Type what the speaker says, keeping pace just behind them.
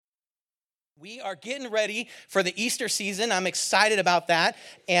We are getting ready for the Easter season. I'm excited about that.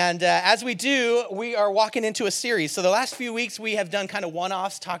 And as we do, we are walking into a series. So the last few weeks, we have done kind of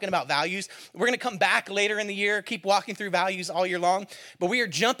one-offs talking about values. We're going to come back later in the year, keep walking through values all year long. But we are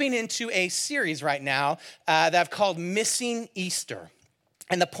jumping into a series right now that I've called Missing Easter.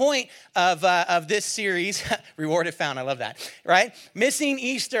 And the point of this series, rewarded found, I love that, right? Missing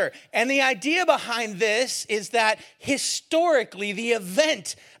Easter. And the idea behind this is that historically, the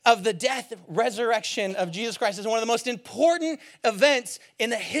event of the death, resurrection of Jesus Christ is one of the most important events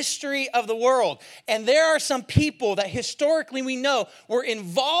in the history of the world. And there are some people that historically we know were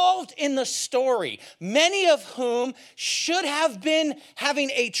involved in the story, many of whom should have been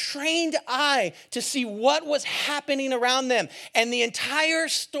having a trained eye to see what was happening around them. And the entire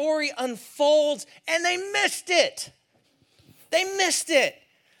story unfolds, and they missed it. They missed it.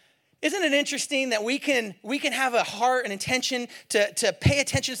 Isn't it interesting that we can have a heart and intention to pay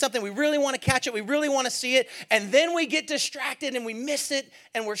attention to something? We really want to catch it. We really want to see it. And then we get distracted and we miss it.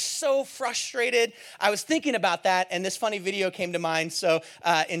 And we're so frustrated. I was thinking about that. And this funny video came to mind. So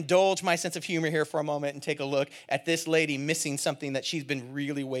indulge my sense of humor here for a moment and take a look at this lady missing something that she's been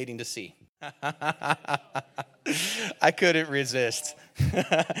really waiting to see. I couldn't resist.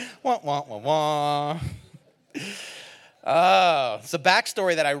 Wah, wah, wah, wah. Oh, so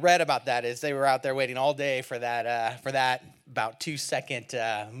backstory that I read about that is they were out there waiting all day for that about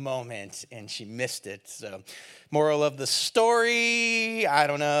 2-second moment, and she missed it. So, moral of the story, I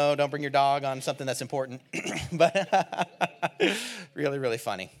don't know. Don't bring your dog on something that's important, but really, really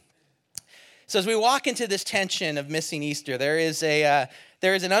funny. So as we walk into this tension of missing Easter, there is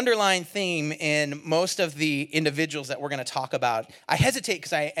an underlying theme in most of the individuals that we're going to talk about. I hesitate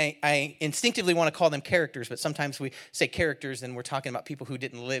because I instinctively want to call them characters, but sometimes we say characters and we're talking about people who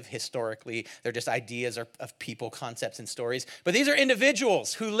didn't live historically. They're just ideas of people, concepts, and stories. But these are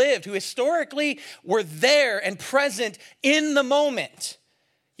individuals who lived, who historically were there and present in the moment,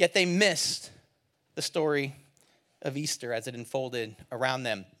 yet they missed the story of Easter as it unfolded around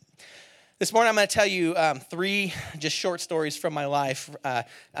them. This morning, I'm going to tell you 3 just short stories from my life,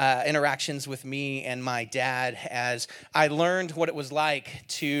 interactions with me and my dad as I learned what it was like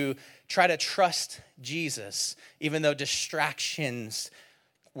to try to trust Jesus, even though distractions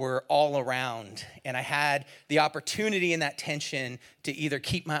were all around. And I had the opportunity in that tension to either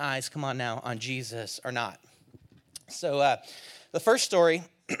keep my eyes, come on now, on Jesus or not. So the first story,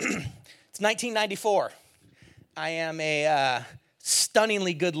 it's 1994. I am a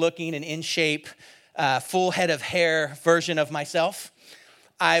stunningly good-looking and in shape, full head of hair version of myself.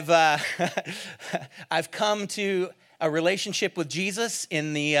 I've come to a relationship with Jesus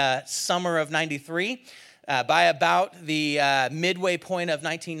in the summer of 93. By about the midway point of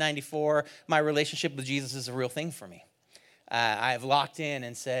 1994, my relationship with Jesus is a real thing for me. I've locked in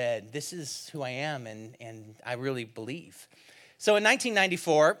and said, this is who I am, and I really believe. So in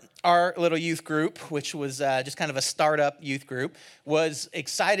 1994, our little youth group, which was just kind of a startup youth group, was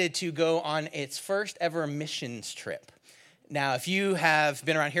excited to go on its first ever missions trip. Now, if you have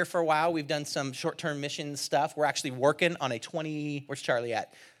been around here for a while, we've done some short-term missions stuff. We're actually working on where's Charlie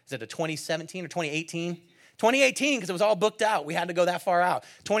at? Is it a 2017 or 2018? 2018, because it was all booked out. We had to go that far out.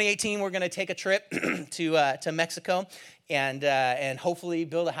 2018, we're going to take a trip to Mexico and hopefully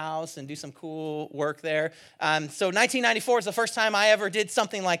build a house and do some cool work there. So 1994 is the first time I ever did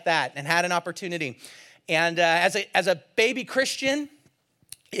something like that and had an opportunity. And as a baby Christian,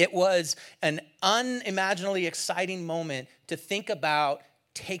 it was an unimaginably exciting moment to think about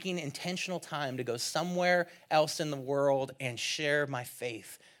taking intentional time to go somewhere else in the world and share my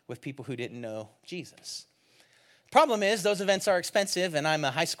faith with people who didn't know Jesus. Problem is, those events are expensive, and I'm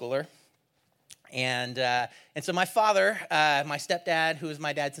a high schooler. And so my father, my stepdad, who was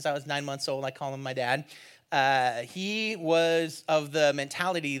my dad since I was 9 months old, I call him my dad, he was of the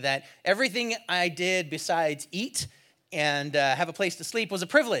mentality that everything I did besides eat and have a place to sleep was a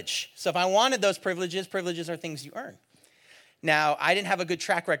privilege. So if I wanted those privileges are things you earn. Now, I didn't have a good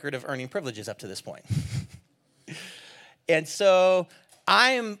track record of earning privileges up to this point. And so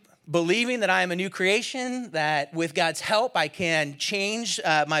I am believing that I am a new creation, that with God's help, I can change.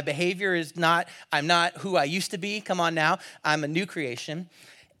 My behavior I'm not who I used to be. Come on now. I'm a new creation.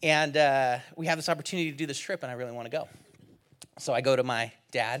 And we have this opportunity to do this trip, and I really want to go. So I go to my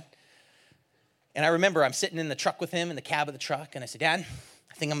dad. And I remember I'm sitting in the truck with him, in the cab of the truck, and I said, Dad,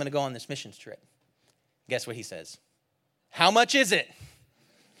 I think I'm going to go on this missions trip. Guess what he says? How much is it?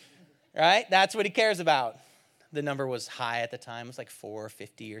 Right? That's what he cares about. The number was high at the time. It was like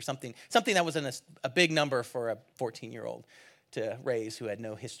 $450 or something that was a big number for a 14-year-old to raise who had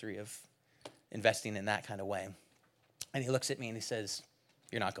no history of investing in that kind of way. And he looks at me and he says,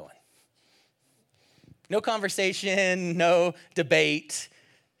 you're not going. No conversation, no debate.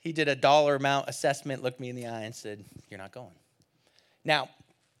 He did a dollar amount assessment, looked me in the eye and said, "You're not going." Now,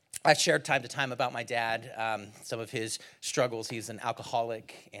 I've shared time to time about my dad, some of his struggles. He's an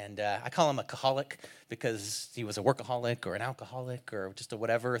alcoholic, and I call him a caholic because he was a workaholic or an alcoholic or just a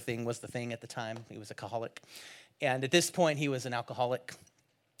whatever thing was the thing at the time. He was a caholic. And at this point, he was an alcoholic.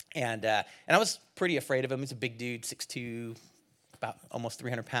 And I was pretty afraid of him. He's a big dude, 6'2", about almost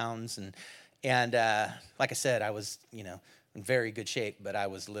 300 pounds. And like I said, I was, in very good shape, but I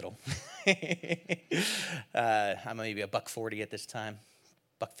was little. I'm maybe a $140 at this time.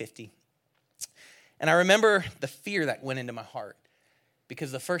 $150. And I remember the fear that went into my heart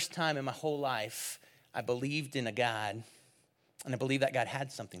because the first time in my whole life, I believed in a God, and I believed that God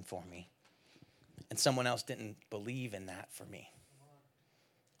had something for me, and someone else didn't believe in that for me.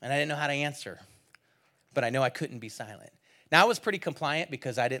 And I didn't know how to answer, but I know I couldn't be silent. Now, I was pretty compliant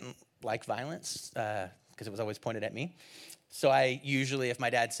because I didn't like violence because it was always pointed at me. So I usually, if my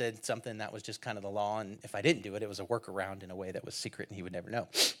dad said something, that was just kind of the law. And if I didn't do it, it was a workaround in a way that was secret and he would never know.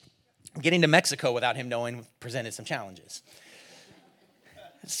 Getting to Mexico without him knowing presented some challenges.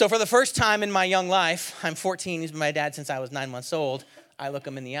 So for the first time in my young life, I'm 14, he's been my dad since I was 9 months old. I look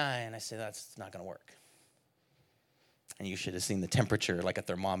him in the eye and I say, "That's not going to work." And you should have seen the temperature like a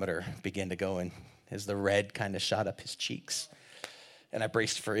thermometer begin to go and as the red kind of shot up his cheeks. And I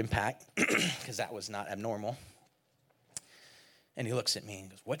braced for impact because that was not abnormal. And he looks at me and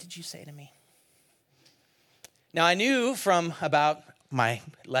goes, "What did you say to me?" Now, I knew from about my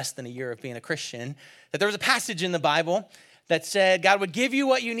less than a year of being a Christian that there was a passage in the Bible that said God would give you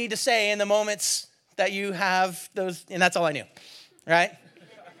what you need to say in the moments that you have those, and that's all I knew, right?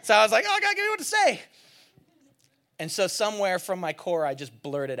 So I was like, "Oh, God, give me what to say." And so somewhere from my core, I just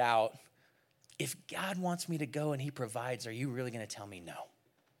blurted out, "If God wants me to go and he provides, are you really going to tell me no?"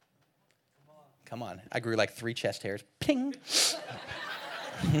 Come on. I grew like 3 chest hairs. Ping.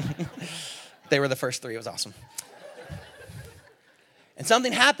 They were the first 3. It was awesome. And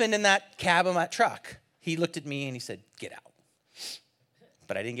something happened in that cab of my truck. He looked at me and he said, "Get out."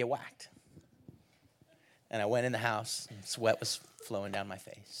 But I didn't get whacked. And I went in the house and sweat was flowing down my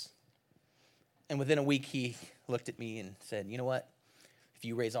face. And within a week, he looked at me and said, "You know what? If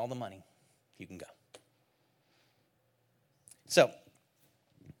you raise all the money, you can go." So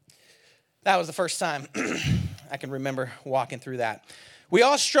that was the first time I can remember walking through that. We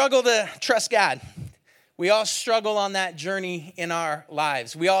all struggle to trust God. We all struggle on that journey in our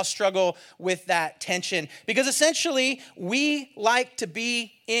lives. We all struggle with that tension because essentially we like to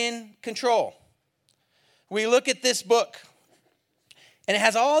be in control. We look at this book and it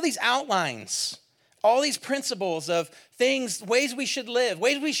has all these outlines, all these principles of things, ways we should live,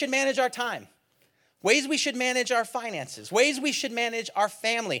 ways we should manage our time, ways we should manage our finances, ways we should manage our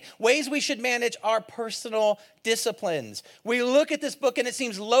family, ways we should manage our personal disciplines. We look at this book and it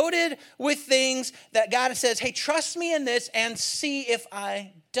seems loaded with things that God says, "Hey, trust me in this and see if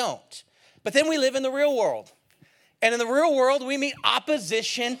I don't." But then we live in the real world. And in the real world, we meet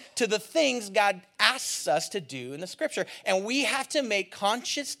opposition to the things God asks us to do in the scripture. And we have to make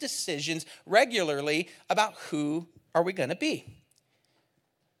conscious decisions regularly about who are we going to be.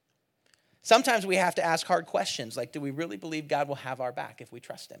 Sometimes we have to ask hard questions like, do we really believe God will have our back if we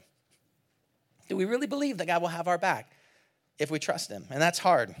trust him? Do we really believe that God will have our back if we trust him? And that's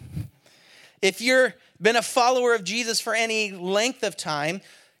hard. If you've been a follower of Jesus for any length of time,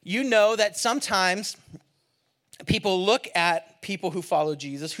 you know that sometimes people look at people who follow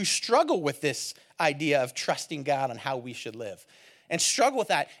Jesus who struggle with this idea of trusting God on how we should live and struggle with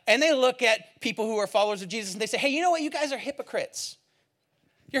that. And they look at people who are followers of Jesus and they say, "Hey, you know what? You guys are hypocrites.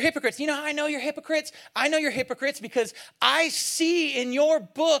 You're hypocrites." You know how I know you're hypocrites? I know you're hypocrites because I see in your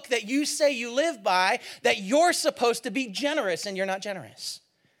book that you say you live by that you're supposed to be generous and you're not generous.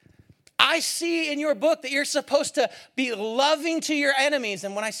 I see in your book that you're supposed to be loving to your enemies.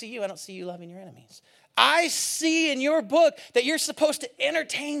 And when I see you, I don't see you loving your enemies. I see in your book that you're supposed to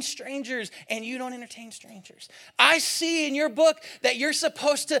entertain strangers and you don't entertain strangers. I see in your book that you're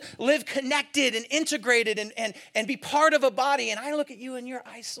supposed to live connected and integrated and be part of a body. And I look at you and you're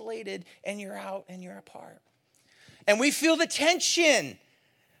isolated and you're out and you're apart. And we feel the tension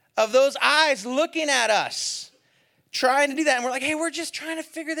of those eyes looking at us, trying to do that. And we're like, "Hey, we're just trying to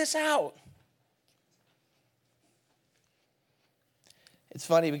figure this out." It's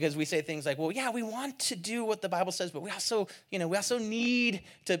funny because we say things like, "Well, yeah, we want to do what the Bible says, but we also need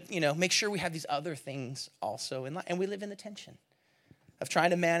to, make sure we have these other things also in life." And we live in the tension of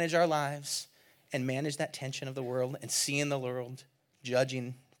trying to manage our lives and manage that tension of the world and seeing the world,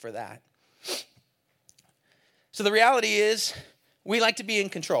 judging for that. So the reality is we like to be in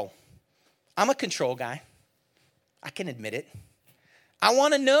control. I'm a control guy. I can admit it. I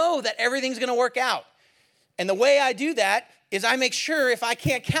want to know that everything's going to work out. And the way I do that is I make sure if I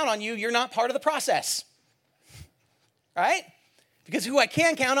can't count on you, you're not part of the process. Right? Because who I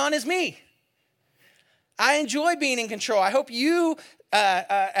can count on is me. I enjoy being in control. I hope you,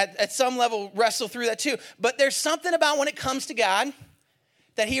 at some level, wrestle through that too. But there's something about when it comes to God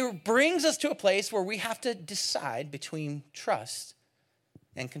that he brings us to a place where we have to decide between trust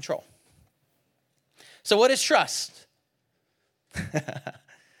and control. So what is trust?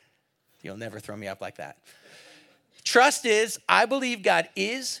 You'll never throw me up like that. Trust is, I believe God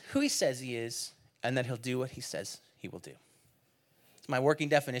is who he says he is, and that he'll do what he says he will do. It's my working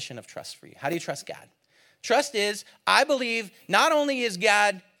definition of trust for you. How do you trust God? Trust is, I believe not only is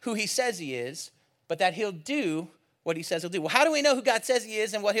God who he says he is, but that he'll do what he says he'll do. Well, how do we know who God says he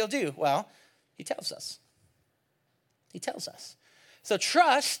is and what he'll do? Well, he tells us. He tells us. So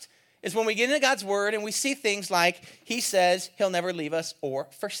trust is when we get into God's word and we see things like he says he'll never leave us or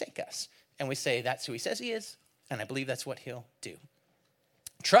forsake us. And we say that's who he says he is, and I believe that's what he'll do.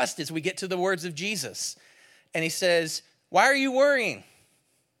 Trust is we get to the words of Jesus, and he says, why are you worrying?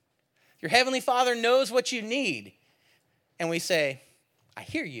 Your heavenly Father knows what you need. And we say, I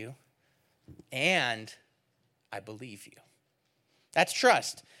hear you, and I believe you. That's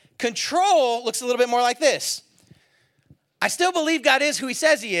trust. Control looks a little bit more like this. I still believe God is who he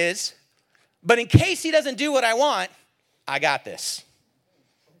says he is, but in case he doesn't do what I want, I got this.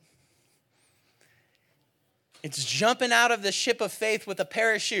 It's jumping out of the ship of faith with a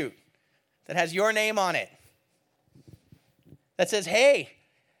parachute that has your name on it. That says, hey,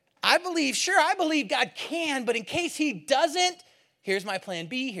 I believe God can, but in case he doesn't, here's my plan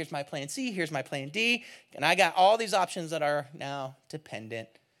B, here's my plan C, here's my plan D, and I got all these options that are now dependent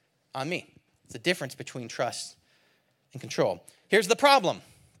on me. It's the difference between trust and control. Here's the problem.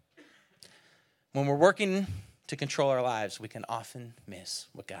 When we're working to control our lives, we can often miss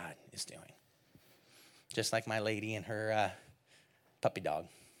what God is doing. Just like my lady and her puppy dog.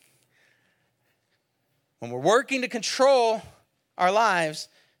 When we're working to control our lives,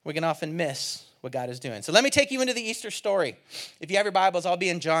 we can often miss what God is doing. So let me take you into the Easter story. If you have your Bibles, I'll be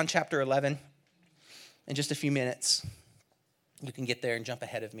in John chapter 11 in just a few minutes. You can get there and jump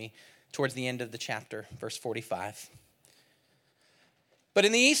ahead of me towards the end of the chapter, verse 45. But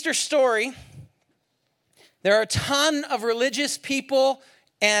in the Easter story, there are a ton of religious people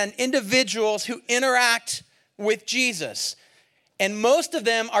and individuals who interact with Jesus. And most of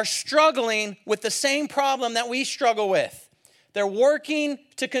them are struggling with the same problem that we struggle with. They're working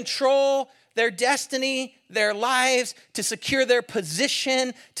to control their destiny, their lives, to secure their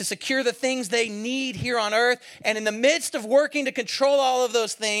position, to secure the things they need here on earth. And in the midst of working to control all of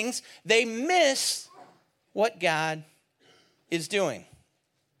those things, they miss what God is doing.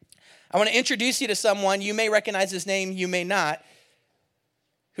 I want to introduce you to someone. You may recognize his name, you may not,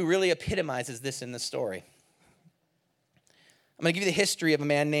 who really epitomizes this in the story. I'm going to give you the history of a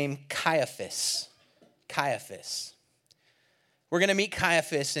man named Caiaphas. Caiaphas. We're going to meet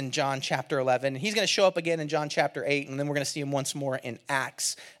Caiaphas in John chapter 11. He's going to show up again in John chapter 8, and then we're going to see him once more in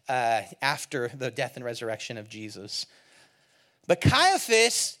Acts after the death and resurrection of Jesus. But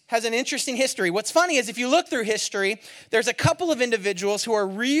Caiaphas has an interesting history. What's funny is if you look through history, there's a couple of individuals who are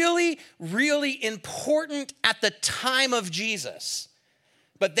really, really important at the time of Jesus.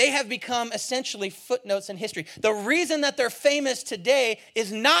 But they have become essentially footnotes in history. The reason that they're famous today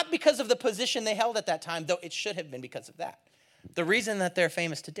is not because of the position they held at that time, though it should have been because of that. The reason that they're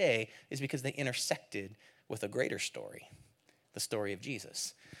famous today is because they intersected with a greater story, the story of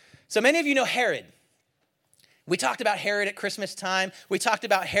Jesus. So many of you know Herod. We talked about Herod at Christmas time. We talked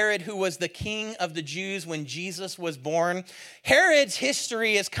about Herod, who was the king of the Jews when Jesus was born. Herod's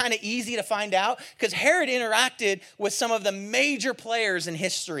history is kind of easy to find out because Herod interacted with some of the major players in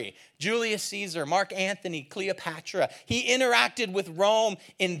history. Julius Caesar, Mark Antony, Cleopatra. He interacted with Rome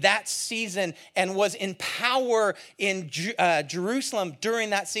in that season and was in power in Jerusalem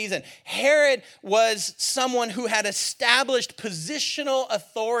during that season. Herod was someone who had established positional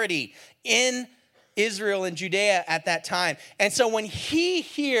authority in Israel and Judea at that time. And so when he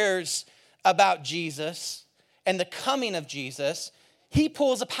hears about Jesus and the coming of Jesus, he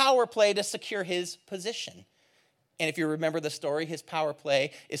pulls a power play to secure his position. And if you remember the story, his power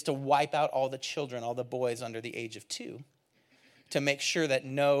play is to wipe out all the children, all the boys under the age of 2, to make sure that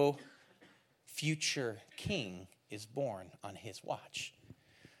no future king is born on his watch.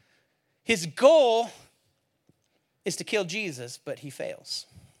 His goal is to kill Jesus, but he fails.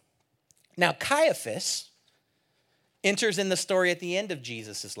 Now, Caiaphas enters in the story at the end of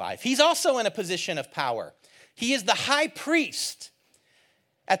Jesus' life. He's also in a position of power. He is the high priest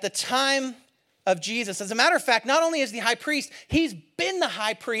at the time of Jesus. As a matter of fact, not only is the high priest, he's been the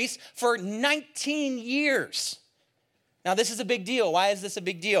high priest for 19 years. Now, this is a big deal. Why is this a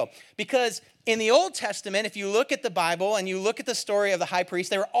big deal? Because in the Old Testament, if you look at the Bible and you look at the story of the high priest,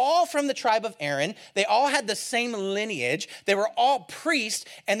 they were all from the tribe of Aaron. They all had the same lineage. They were all priests,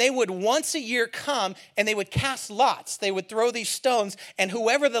 and they would once a year come and they would cast lots. They would throw these stones, and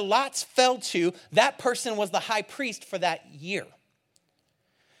whoever the lots fell to, that person was the high priest for that year.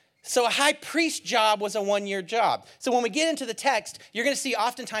 So a high priest job was a one-year job. So when we get into the text, you're going to see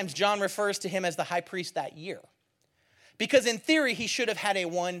oftentimes John refers to him as the high priest that year. Because in theory, he should have had a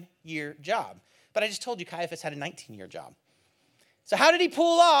one-year job. But I just told you Caiaphas had a 19-year job. So how did he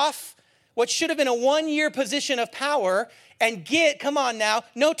pull off what should have been a one-year position of power and get, come on now,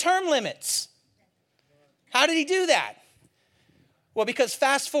 no term limits? How did he do that? Well, because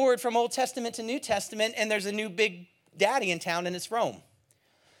fast forward from Old Testament to New Testament, and there's a new big daddy in town, and it's Rome.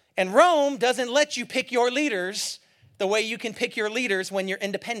 And Rome doesn't let you pick your leaders the way you can pick your leaders when you're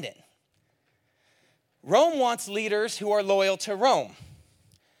independent. Rome wants leaders who are loyal to Rome.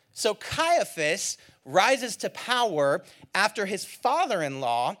 So Caiaphas rises to power after his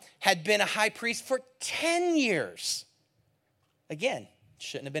father-in-law had been a high priest for 10 years. Again,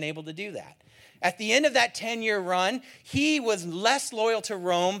 shouldn't have been able to do that. At the end of that 10-year run, he was less loyal to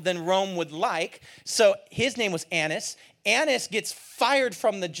Rome than Rome would like. So his name was Annas. Annas gets fired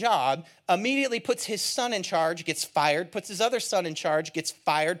from the job, immediately puts his son in charge, gets fired, puts his other son in charge, gets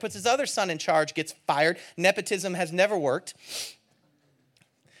fired, puts his other son in charge, gets fired. Nepotism has never worked.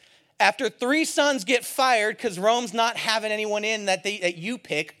 After 3 sons get fired because Rome's not having anyone in that you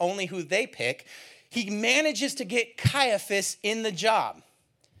pick, only who they pick, he manages to get Caiaphas in the job.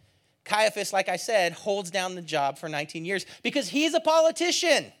 Caiaphas, like I said, holds down the job for 19 years because he's a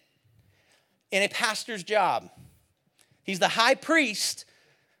politician in a pastor's job. He's the high priest,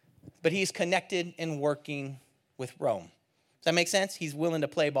 but he's connected and working with Rome. Does that make sense? He's willing to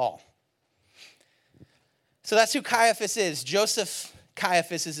play ball. So that's who Caiaphas is. Joseph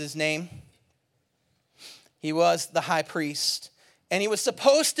Caiaphas is his name. He was the high priest, and he was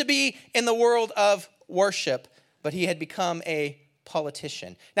supposed to be in the world of worship, but he had become a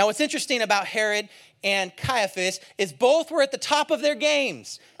politician. Now, what's interesting about Herod and Caiaphas is both were at the top of their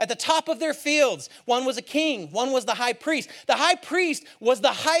games, at the top of their fields. One was a king, one was the high priest. The high priest was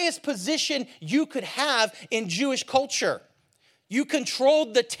the highest position you could have in Jewish culture. You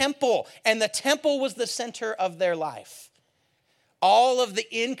controlled the temple, and the temple was the center of their life. All of the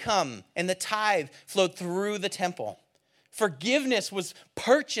income and the tithe flowed through the temple. Forgiveness was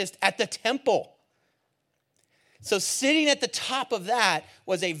purchased at the temple. So sitting at the top of that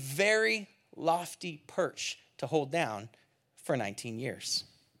was a very lofty perch to hold down for 19 years.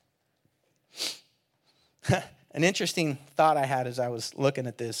 An interesting thought I had as I was looking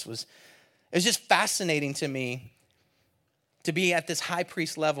at this was, it was just fascinating to me to be at this high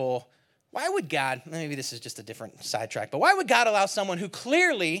priest level. Why would God, maybe this is just a different sidetrack, but why would God allow someone who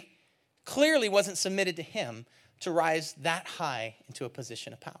clearly wasn't submitted to him to rise that high into a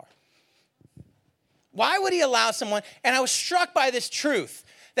position of power? Why would he allow someone? And I was struck by this truth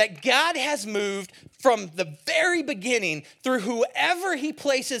that God has moved from the very beginning through whoever he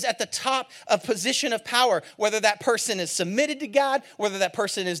places at the top of position of power, whether that person is submitted to God, whether that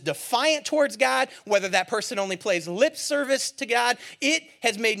person is defiant towards God, whether that person only plays lip service to God. It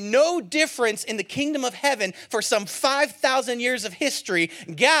has made no difference in the kingdom of heaven for some 5,000 years of history.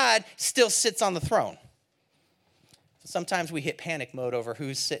 God still sits on the throne. Sometimes we hit panic mode over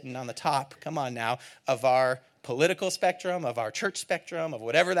who's sitting on the top, come on now, of our political spectrum, of our church spectrum, of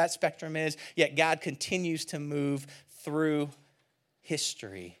whatever that spectrum is, yet God continues to move through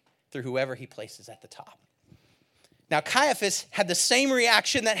history, through whoever he places at the top. Now, Caiaphas had the same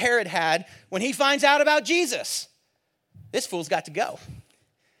reaction that Herod had when he finds out about Jesus. This fool's got to go.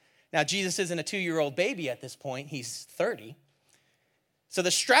 Now, Jesus isn't a 2-year-old baby at this point. He's 30. So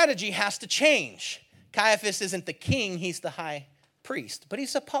the strategy has to change. Caiaphas isn't the king, he's the high priest, but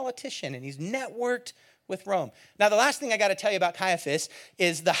he's a politician and he's networked with Rome. Now, the last thing I got to tell you about Caiaphas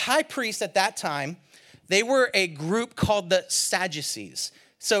is the high priests at that time, they were a group called the Sadducees.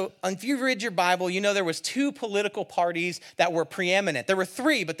 So if you read your Bible, you know there was 2 political parties that were preeminent. There were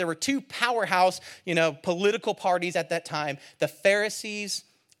 3, but there were 2 powerhouse, political parties at that time, the Pharisees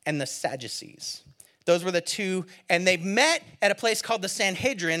and the Sadducees. Those were the 2, and they met at a place called the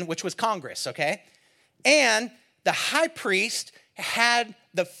Sanhedrin, which was Congress, okay? And the high priest had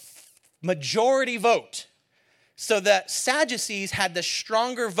the majority vote. So the Sadducees had the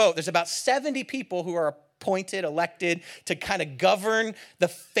stronger vote. There's about 70 people who are appointed, elected to kind of govern the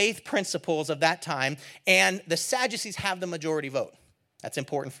faith principles of that time. And the Sadducees have the majority vote. That's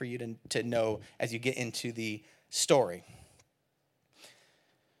important for you to know as you get into the story.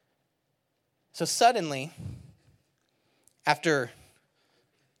 So suddenly, after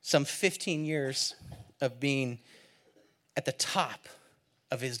some 15 years of being at the top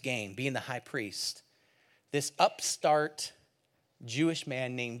of his game, being the high priest, this upstart Jewish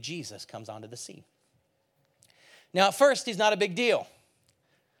man named Jesus comes onto the scene. Now, at first, he's not a big deal.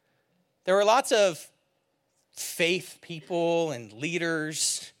 There were lots of faith people and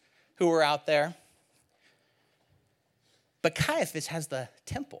leaders who were out there. But Caiaphas has the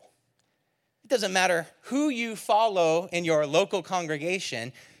temple. It doesn't matter who you follow in your local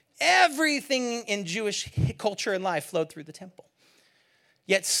congregation, everything in Jewish culture and life flowed through the temple.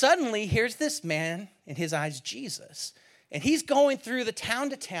 Yet suddenly, here's this man, in his eyes, Jesus, and he's going through the town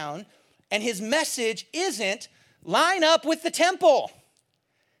to town, and his message isn't line up with the temple.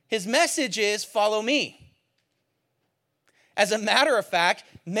 His message is follow me. As a matter of fact,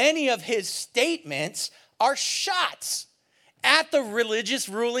 many of his statements are shots at the religious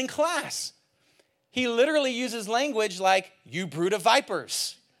ruling class. He literally uses language like, you brood of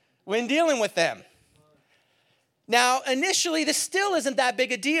vipers, when dealing with them. Now, initially, this still isn't that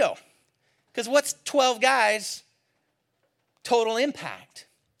big a deal, because what's 12 guys? Total impact.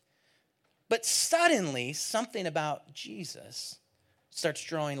 But suddenly, something about Jesus starts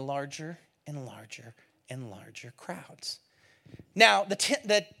drawing larger and larger and larger crowds. Now,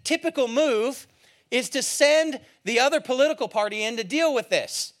 the typical move is to send the other political party in to deal with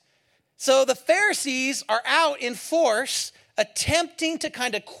this. So the Pharisees are out in force, attempting to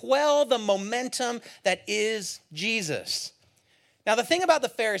kind of quell the momentum that is Jesus. Now, the thing about the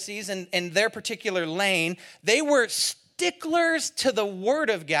Pharisees and their particular lane, they were sticklers to the Word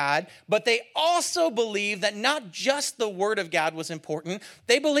of God, but they also believed that not just the Word of God was important.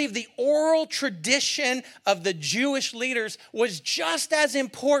 They believed the oral tradition of the Jewish leaders was just as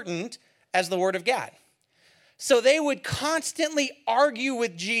important as the Word of God. So they would constantly argue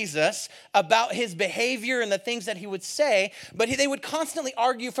with Jesus about his behavior and the things that he would say, but they would constantly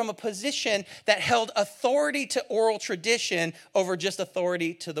argue from a position that held authority to oral tradition over just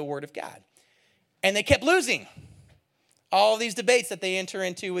authority to the Word of God. And they kept losing all these debates that they enter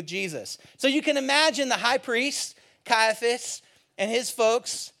into with Jesus. So you can imagine the high priest, Caiaphas, and his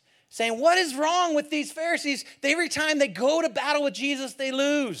folks saying, what is wrong with these Pharisees? Every time they go to battle with Jesus, they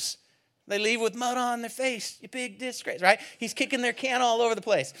lose. They leave with mud on their face. You big disgrace, right? He's kicking their can all over the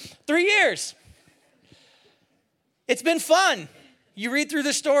place. 3 years. It's been fun. You read through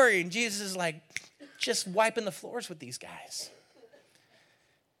the story, and Jesus is like just wiping the floors with these guys.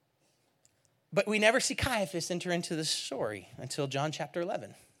 But we never see Caiaphas enter into the story until John chapter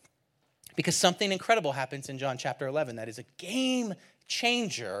 11. Because something incredible happens in John chapter 11 that is a game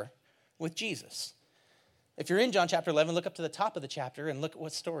changer with Jesus. If you're in John chapter 11, look up to the top of the chapter and look at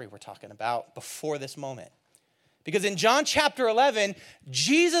what story we're talking about before this moment. Because in John chapter 11,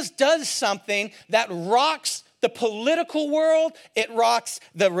 Jesus does something that rocks the political world, it rocks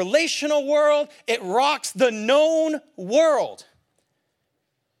the relational world, it rocks the known world.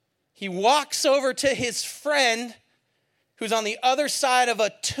 He walks over to his friend who's on the other side of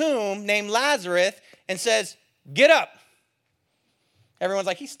a tomb named Lazarus and says, get up. Everyone's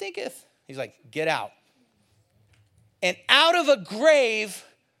like, he stinketh. He's like, get out. And out of a grave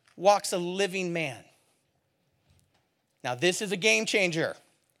walks a living man. Now, this is a game changer.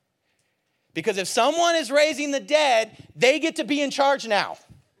 Because if someone is raising the dead, they get to be in charge now.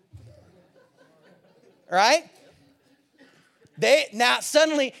 Right? Now,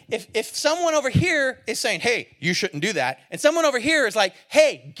 suddenly, if someone over here is saying, hey, you shouldn't do that, and someone over here is like,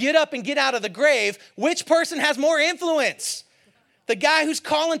 hey, get up and get out of the grave, which person has more influence? The guy who's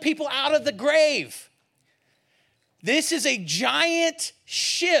calling people out of the grave. This is a giant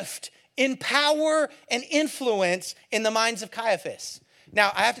shift in power and influence in the minds of Caiaphas.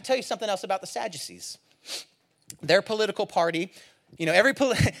 Now, I have to tell you something else about the Sadducees. Their political party, you know,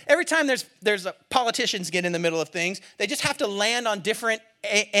 every time there's politicians get in the middle of things, they just have to land on different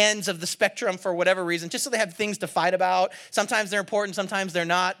ends of the spectrum for whatever reason, just so they have things to fight about. Sometimes they're important, sometimes they're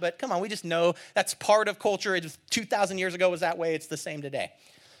not. But come on, we just know that's part of culture. It was 2,000 years ago was that way. It's the same today.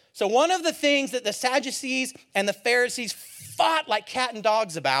 So one of the things that the Sadducees and the Pharisees fought like cat and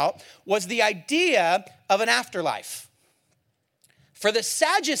dogs about was the idea of an afterlife. For the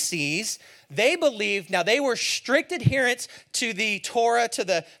Sadducees, they believed, now they were strict adherents to the Torah, to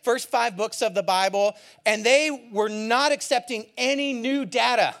the first 5 books of the Bible, and they were not accepting any new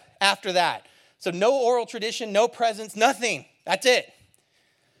data after that. So no oral tradition, no presence, nothing. That's it.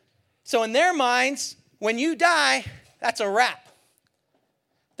 So in their minds, when you die, that's a wrap.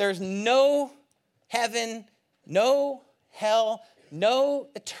 There's no heaven, no hell, no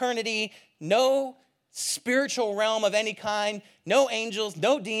eternity, no spiritual realm of any kind, no angels,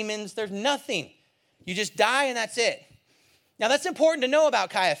 no demons. There's nothing. You just die and that's it. Now that's important to know about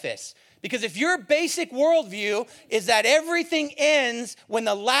Caiaphas, because if your basic worldview is that everything ends when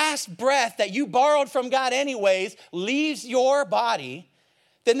the last breath that you borrowed from God anyways leaves your body,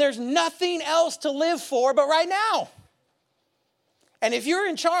 then there's nothing else to live for but right now. And if you're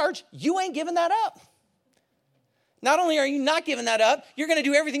in charge, you ain't giving that up. Not only are you not giving that up, you're going to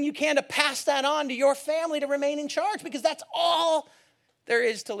do everything you can to pass that on to your family to remain in charge, because that's all there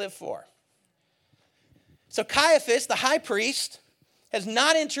is to live for. So Caiaphas, the high priest, has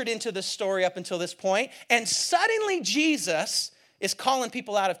not entered into the story up until this point, and suddenly Jesus is calling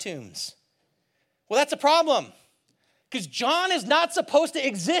people out of tombs. Well, that's a problem, because John is not supposed to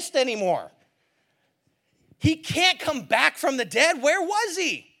exist anymore. He can't come back from the dead. Where was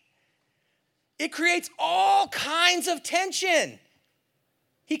he? It creates all kinds of tension.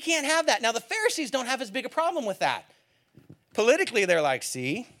 He can't have that. Now, the Pharisees don't have as big a problem with that. Politically, they're like,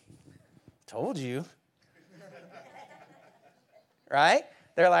 see, told you. Right?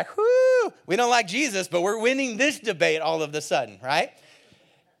 They're like, whoo, we don't like Jesus, but we're winning this debate all of a sudden, right?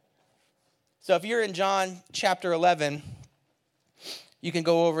 So if you're in John chapter 11, you can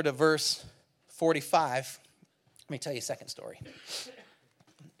go over to verse 45. Let me tell you a second story.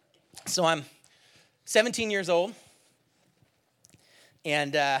 So I'm 17 years old,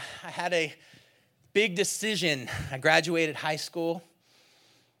 and I had a big decision. I graduated high school,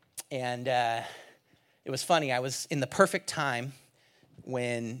 and it was funny. I was in the perfect time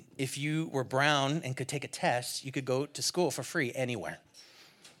when if you were brown and could take a test, you could go to school for free anywhere.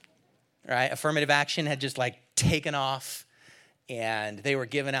 Right? Affirmative action had just like taken off, and they were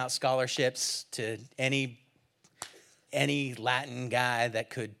giving out scholarships to any Latin guy that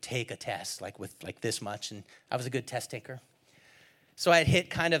could take a test with this much, and I was a good test taker. So I had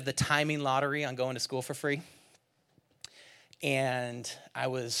hit kind of the timing lottery on going to school for free, and I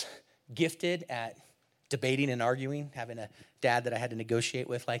was gifted at debating and arguing. Having a dad that I had to negotiate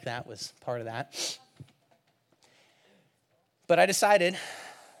with like that was part of that. But I decided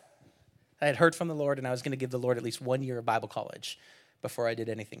I had heard from the Lord, and I was going to give the Lord at least 1 year of Bible college before I did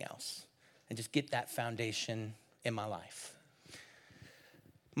anything else, and just get that foundation in my life.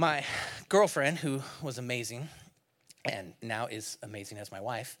 My girlfriend, who was amazing, and now is amazing as my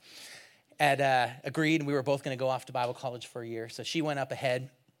wife, had agreed, and we were both going to go off to Bible college for a year. So she went up ahead,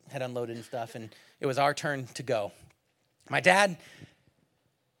 had unloaded and stuff, and it was our turn to go. My dad,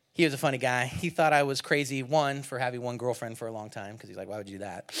 he was a funny guy. He thought I was crazy, one, for having one girlfriend for a long time, because he's like, why would you do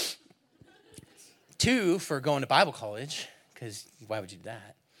that? Two, for going to Bible college, because why would you do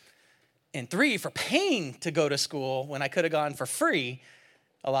that? And three, for paying to go to school when I could have gone for free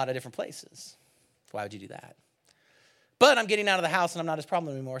a lot of different places. Why would you do that? But I'm getting out of the house, and I'm not his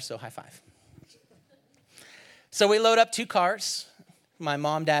problem anymore, so high five. So we load up 2 cars. My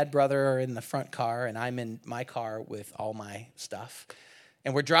mom, dad, brother are in the front car, and I'm in my car with all my stuff.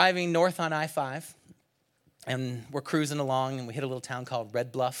 And we're driving north on I-5, and we're cruising along, and we hit a little town called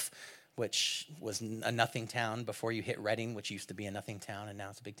Red Bluff, which was a nothing town before you hit Redding, which used to be a nothing town, and now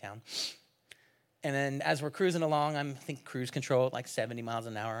it's a big town. And then as we're cruising along, I think cruise control at like 70 miles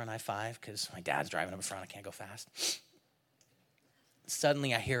an hour on I-5, because my dad's driving up in front, I can't go fast.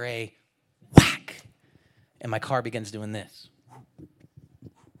 Suddenly I hear a whack, and my car begins doing this.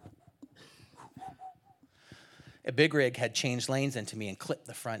 A big rig had changed lanes into me and clipped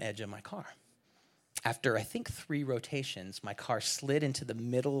the front edge of my car. After, I think, 3 rotations, my car slid into the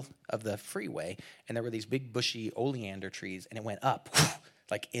middle of the freeway, and there were these big bushy oleander trees, and it went up,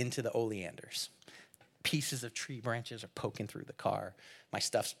 like into the oleanders. Pieces of tree branches are poking through the car. My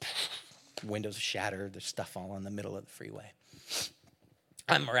stuff's, windows are shattered. There's stuff all in the middle of the freeway.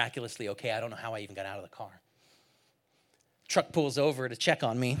 I'm miraculously okay. I don't know how I even got out of the car. Truck pulls over to check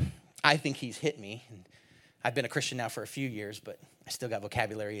on me. I think he's hit me. And I've been a Christian now for a few years, but I still got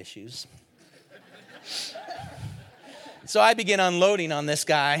vocabulary issues. So I begin unloading on this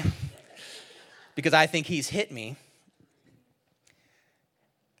guy because I think he's hit me.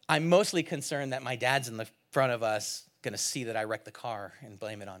 I'm mostly concerned that my dad's in the front of us going to see that I wrecked the car and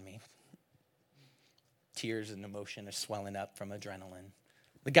blame it on me. Tears and emotion are swelling up from adrenaline.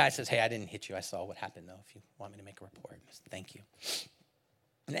 The guy says, hey, I didn't hit you. I saw what happened, though, if you want me to make a report. I said, thank you.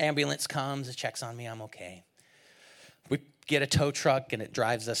 An ambulance comes, it checks on me, I'm okay. We get a tow truck, and it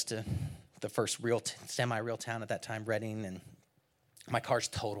drives us to the first semi-real town at that time, Redding, and my car's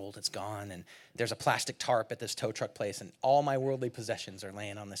totaled, it's gone, and there's a plastic tarp at this tow truck place, and all my worldly possessions are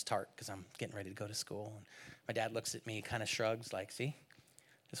laying on this tarp because I'm getting ready to go to school. And my dad looks at me, kind of shrugs, like, see,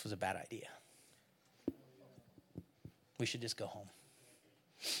 this was a bad idea. We should just go home.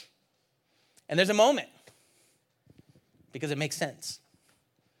 And there's a moment because it makes sense.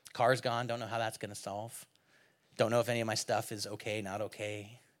 Car's gone, don't know how that's going to solve. Don't know if any of my stuff is okay, not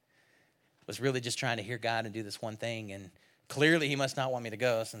okay. Was really just trying to hear God and do this one thing, and clearly he must not want me to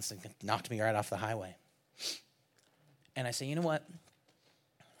go since it knocked me right off the highway. And I say, you know what?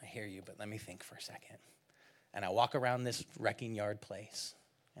 I hear you, but let me think for a second. And I walk around this wrecking yard place,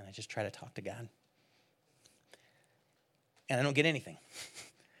 and I just try to talk to God. And I don't get anything.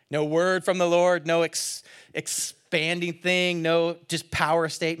 No word from the Lord, no expanding thing, no just power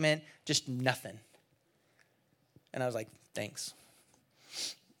statement, just nothing. And I was like, thanks.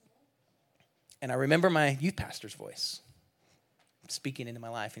 And I remember my youth pastor's voice speaking into my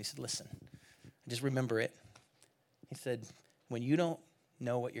life, and he said, listen, just remember it. He said, when you don't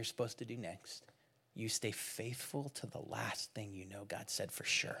know what you're supposed to do next, you stay faithful to the last thing you know God said for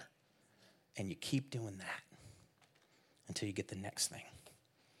sure. And you keep doing that until you get the next thing.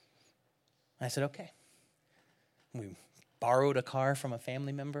 And I said, okay. We borrowed a car from a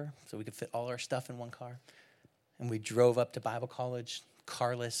family member so we could fit all our stuff in one car. And we drove up to Bible college,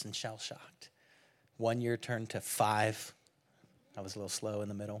 carless and shell-shocked. 1 year turned to 5. I was a little slow in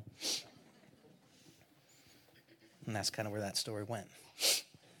the middle. And that's kind of where that story went.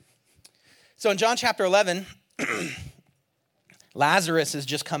 So in John chapter 11, Lazarus has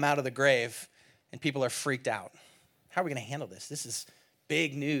just come out of the grave, and people are freaked out. How are we going to handle this? This is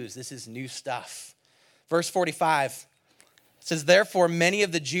big news. This is new stuff. Verse 45 says, therefore, many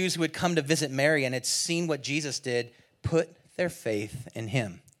of the Jews who had come to visit Mary and had seen what Jesus did put their faith in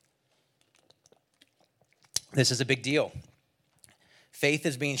him. This is a big deal. Faith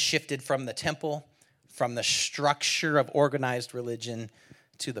is being shifted from the temple, from the structure of organized religion,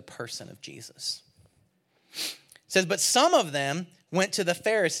 to the person of Jesus. It says, but some of them went to the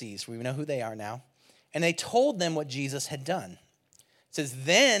Pharisees. We know who they are now. And they told them what Jesus had done. It says,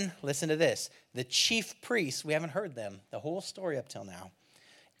 then, listen to this, the chief priests, we haven't heard them, the whole story up till now,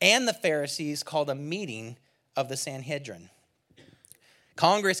 and the Pharisees called a meeting of the Sanhedrin.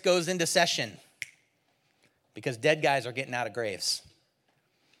 Congress goes into session because dead guys are getting out of graves.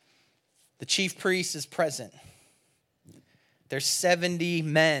 The chief priest is present. There's 70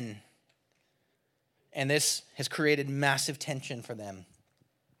 men, and this has created massive tension for them.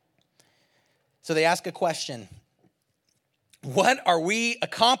 So they ask a question. What are we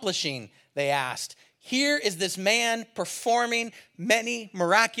accomplishing? They asked. Here is this man performing many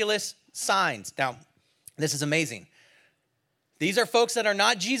miraculous signs. Now, this is amazing. These are folks that are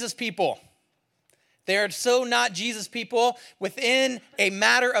not Jesus people. They are so not Jesus people. Within a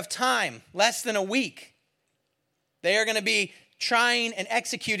matter of time, less than a week, they are going to be trying and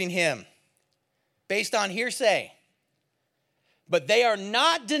executing him based on hearsay. But they are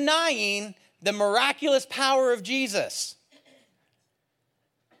not denying the miraculous power of Jesus.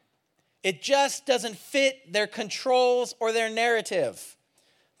 It just doesn't fit their controls or their narrative.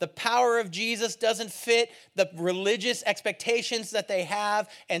 The power of Jesus doesn't fit the religious expectations that they have.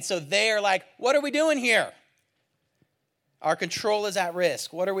 And so they are like, what are we doing here? Our control is at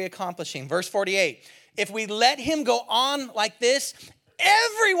risk. What are we accomplishing? Verse 48, if we let him go on like this,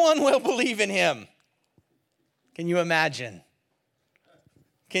 everyone will believe in him. Can you imagine?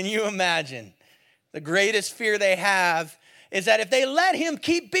 Can you imagine? The greatest fear they have is that if they let him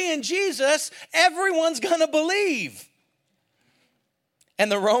keep being Jesus, everyone's going to believe. And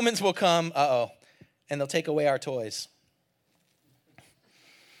the Romans will come, and they'll take away our toys.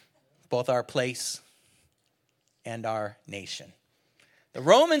 Both our place and our nation. The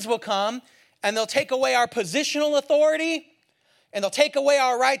Romans will come, and they'll take away our positional authority, and they'll take away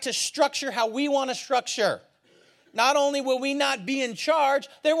our right to structure how we want to structure. Not only will we not be in charge,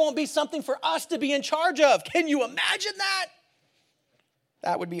 there won't be something for us to be in charge of. Can you imagine that?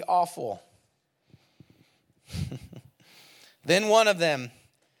 That would be awful. Then one of them,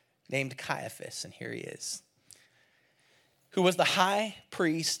 named Caiaphas, and here he is, who was the high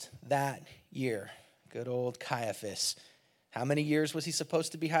priest that year. Good old Caiaphas. How many years was he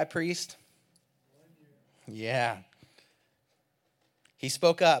supposed to be high priest? 1 year. Yeah. He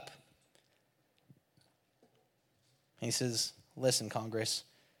spoke up. He says, listen, Congress,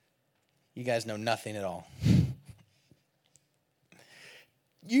 you guys know nothing at all.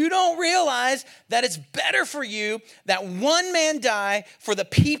 You don't realize that it's better for you that one man die for the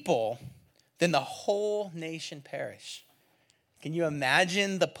people than the whole nation perish. Can you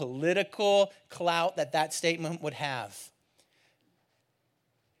imagine the political clout that statement would have?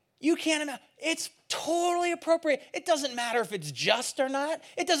 You can't imagine. It's totally appropriate. It doesn't matter if it's just or not.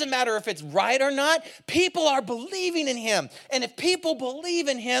 It doesn't matter if it's right or not. People are believing in him. And if people believe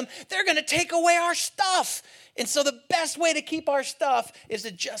in him, they're going to take away our stuff. And so the best way to keep our stuff is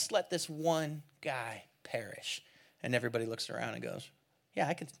to just let this one guy perish. And everybody looks around and goes, yeah,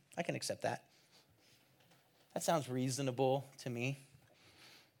 I can accept that. That sounds reasonable to me.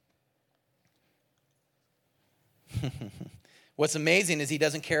 What's amazing is he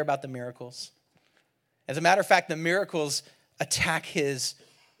doesn't care about the miracles. As a matter of fact, the miracles attack his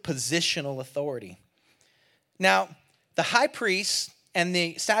positional authority. Now, the high priests and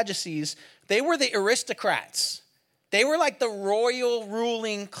the Sadducees, they were the aristocrats. They were like the royal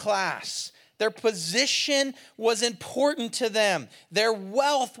ruling class. Their position was important to them. Their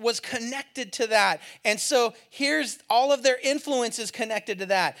wealth was connected to that. And so here's all of their influences connected to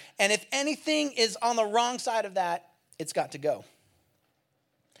that. And if anything is on the wrong side of that, it's got to go.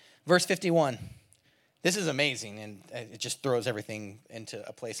 Verse 51. This is amazing, and it just throws everything into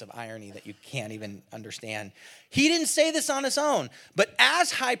a place of irony that you can't even understand. He didn't say this on his own, but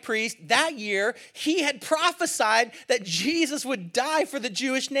as high priest that year, he had prophesied that Jesus would die for the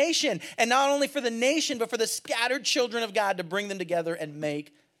Jewish nation, and not only for the nation, but for the scattered children of God to bring them together and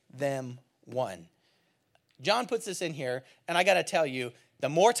make them one. John puts this in here, and I got to tell you, the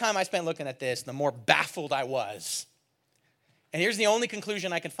more time I spent looking at this, the more baffled I was. And here's the only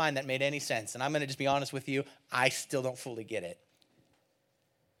conclusion I could find that made any sense. And I'm going to just be honest with you. I still don't fully get it.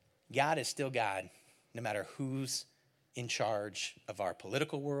 God is still God, no matter who's in charge of our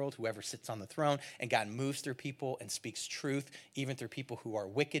political world, whoever sits on the throne. And God moves through people and speaks truth, even through people who are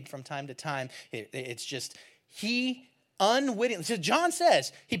wicked from time to time. It's just, he unwittingly, so John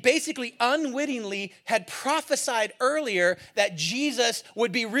says, he basically unwittingly had prophesied earlier that Jesus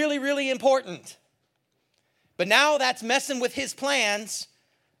would be really, really important. But now that's messing with his plans,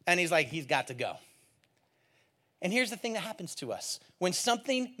 and he's like, he's got to go. And here's the thing that happens to us. When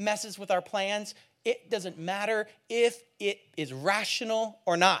something messes with our plans, it doesn't matter if it is rational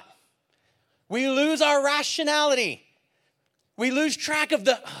or not. We lose our rationality. We lose track of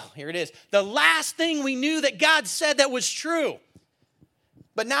here it is, the last thing we knew that God said that was true.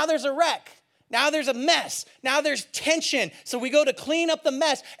 But now there's a wreck. Now there's a mess. Now there's tension. So we go to clean up the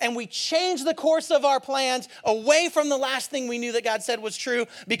mess and we change the course of our plans away from the last thing we knew that God said was true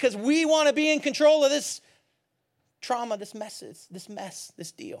because we want to be in control of this trauma, this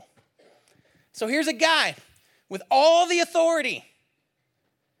deal. So here's a guy with all the authority,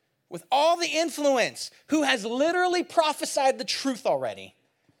 with all the influence, who has literally prophesied the truth already,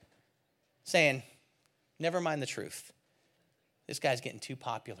 saying, never mind the truth. This guy's getting too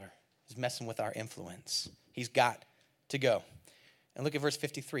popular. He's messing with our influence. He's got to go. And look at verse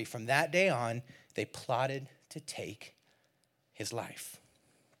 53. From that day on, they plotted to take his life.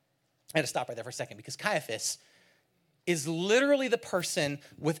 I had to stop right there for a second because Caiaphas is literally the person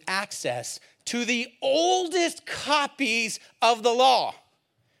with access to the oldest copies of the law.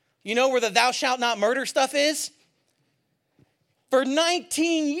 You know where the thou shalt not murder stuff is? For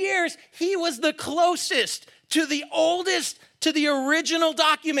 19 years, he was the closest to the oldest, to the original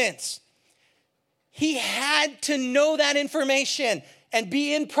documents. He had to know that information and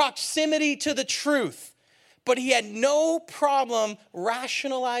be in proximity to the truth. But he had no problem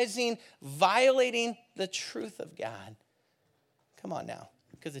rationalizing, violating the truth of God. Come on now,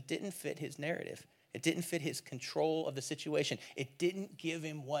 because it didn't fit his narrative. It didn't fit his control of the situation. It didn't give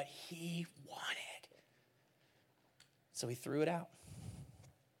him what he wanted. So he threw it out.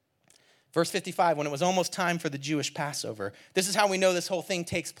 Verse 55, when it was almost time for the Jewish Passover. This is how we know this whole thing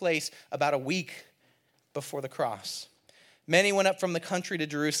takes place about a week before the cross. Many went up from the country to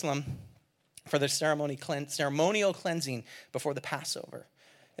Jerusalem for their ceremonial cleansing before the Passover.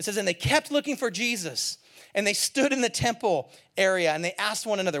 It says, and they kept looking for Jesus, and they stood in the temple area, and they asked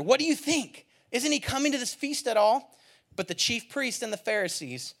one another, what do you think? Isn't he coming to this feast at all? But the chief priests and the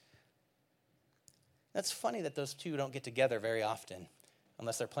Pharisees, that's funny that those two don't get together very often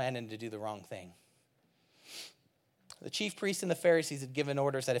unless they're planning to do the wrong thing. The chief priests and the Pharisees had given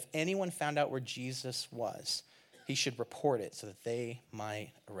orders that if anyone found out where Jesus was, he should report it so that they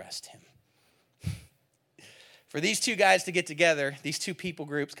might arrest him. For these two guys to get together, these two people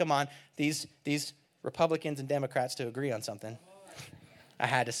groups, come on, these Republicans and Democrats to agree on something. I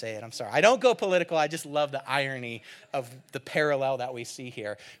had to say it, I'm sorry. I don't go political, I just love the irony of the parallel that we see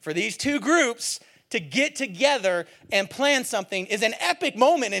here. For these two groups to get together and plan something is an epic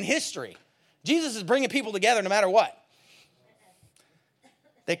moment in history. Jesus is bringing people together no matter what.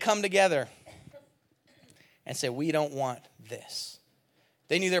 They come together and say, we don't want this.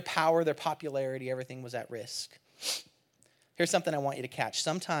 They knew their power, their popularity, everything was at risk. Here's something I want you to catch.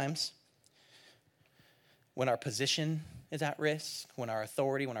 Sometimes when our position is at risk, when our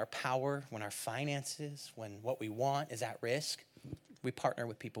authority, when our power, when our finances, when what we want is at risk, we partner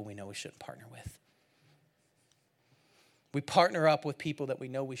with people we know we shouldn't partner with. We partner up with people that we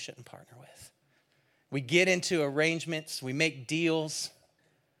know we shouldn't partner with. We get into arrangements. We make deals.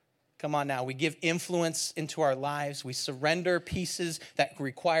 Come on now. We give influence into our lives. We surrender pieces that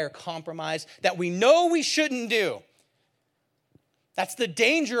require compromise that we know we shouldn't do. That's the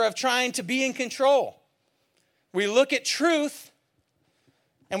danger of trying to be in control. We look at truth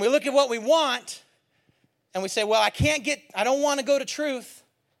and we look at what we want and we say, well, I don't want to go to truth.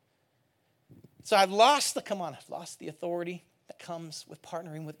 So I've lost the authority that comes with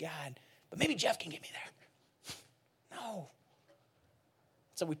partnering with God. But maybe Jeff can get me there. No.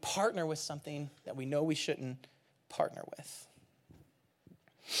 So we partner with something that we know we shouldn't partner with.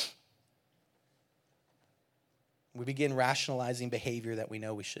 We begin rationalizing behavior that we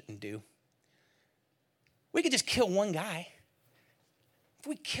know we shouldn't do. We could just kill one guy. If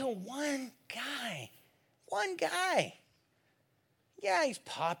we kill one guy, yeah, he's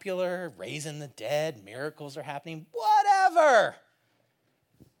popular, raising the dead, miracles are happening, whatever.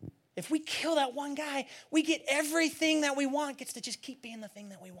 If we kill that one guy, we get everything that we want, gets to just keep being the thing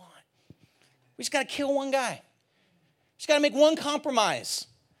that we want. We just got to kill one guy. Just got to make one compromise.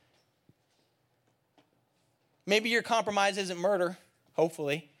 Maybe your compromise isn't murder,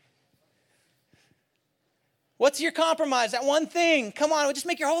 hopefully. What's your compromise? That one thing. Come on, it'll just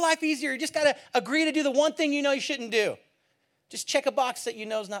make your whole life easier. You just got to agree to do the one thing you know you shouldn't do. Just check a box that you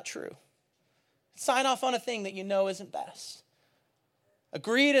know is not true. Sign off on a thing that you know isn't best.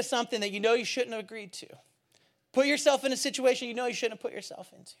 Agree to something that you know you shouldn't have agreed to. Put yourself in a situation you know you shouldn't have put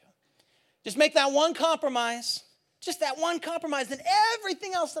yourself into. Just make that one compromise. Just that one compromise, then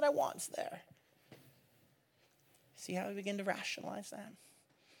everything else that I want is there. See how we begin to rationalize that?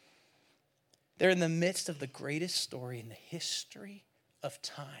 They're in the midst of the greatest story in the history of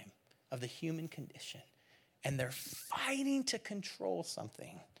time, of the human condition. And they're fighting to control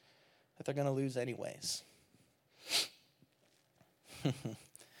something that they're going to lose anyways.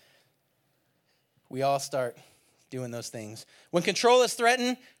 We all start doing those things. When control is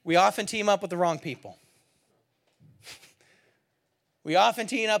threatened, we often team up with the wrong people.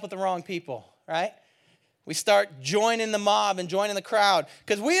 Right? We start joining the mob and joining the crowd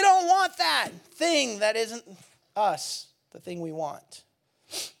because we don't want that thing that isn't us, the thing we want.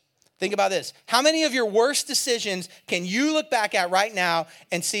 Think about this. How many of your worst decisions can you look back at right now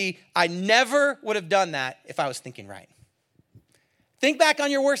and see, I never would have done that if I was thinking right? Think back on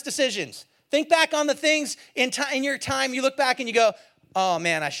your worst decisions. Think back on the things in your time you look back and you go, oh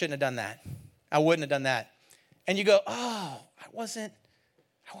man, I shouldn't have done that. I wouldn't have done that. And you go, oh, I wasn't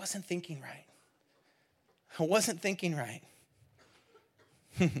thinking right. I wasn't thinking right.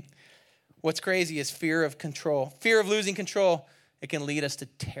 What's crazy is fear of control. Fear of losing control. It can lead us to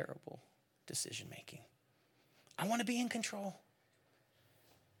terrible decision making. I want to be in control.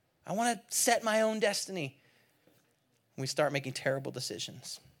 I want to set my own destiny. We start making terrible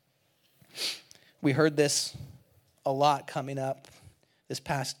decisions. We heard this a lot coming up this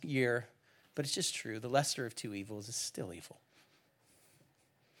past year, but it's just true. The lesser of two evils is still evil.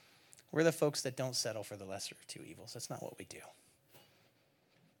 We're the folks that don't settle for the lesser of two evils. That's not what we do.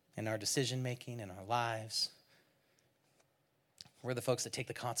 In our decision making, in our lives, we're the folks that take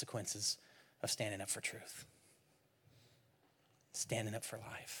the consequences of standing up for truth, standing up for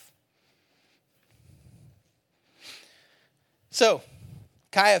life. So,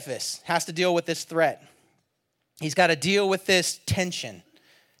 Caiaphas has to deal with this threat. He's got to deal with this tension.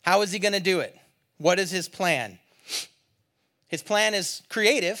 How is he going to do it? What is his plan? His plan is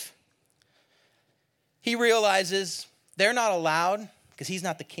creative. He realizes they're not allowed, because he's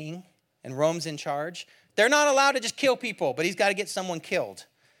not the king and Rome's in charge. They're not allowed to just kill people, but he's got to get someone killed.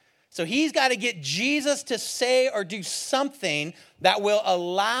 So he's got to get Jesus to say or do something that will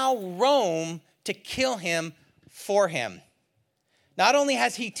allow Rome to kill him for him. Not only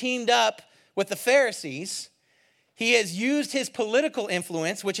has he teamed up with the Pharisees, he has used his political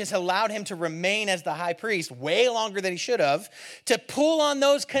influence, which has allowed him to remain as the high priest way longer than he should have, to pull on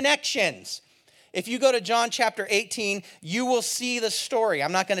those connections. If you go to John chapter 18, you will see the story.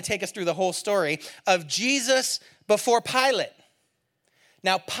 I'm not going to take us through the whole story of Jesus before Pilate.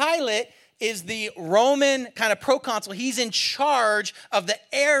 Now, Pilate is the Roman kind of proconsul. He's in charge of the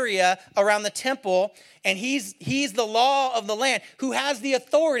area around the temple, and he's the law of the land who has the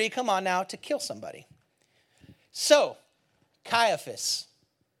authority, come on now, to kill somebody. So, Caiaphas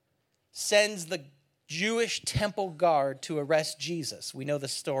sends the Jewish temple guard to arrest Jesus. We know the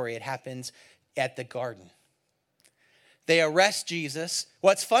story. It happens at the garden. They arrest Jesus.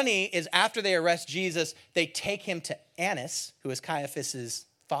 What's funny is after they arrest Jesus, they take him to Annas, who is Caiaphas'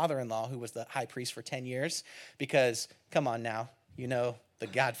 father-in-law, who was the high priest for 10 years, because, come on now, you know the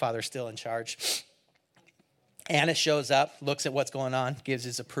Godfather's still in charge. Annas shows up, looks at what's going on, gives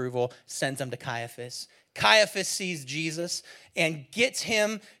his approval, sends him to Caiaphas. Caiaphas sees Jesus and gets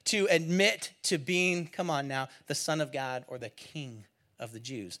him to admit to being, come on now, the Son of God or the King of the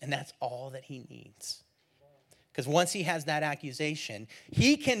Jews. And that's all that he needs. Because once he has that accusation,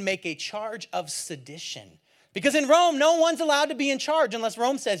 he can make a charge of sedition. Because in Rome, no one's allowed to be in charge unless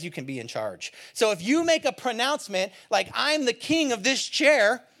Rome says you can be in charge. So if you make a pronouncement like, I'm the king of this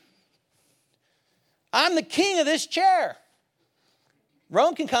chair, I'm the king of this chair,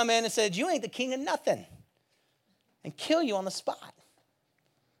 Rome can come in and say, you ain't the king of nothing, and kill you on the spot.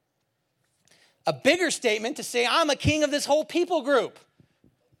 A bigger statement to say, I'm a king of this whole people group,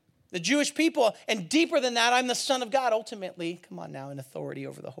 the Jewish people, and deeper than that, I'm the Son of God, ultimately, come on now, in authority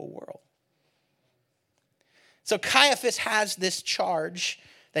over the whole world. So Caiaphas has this charge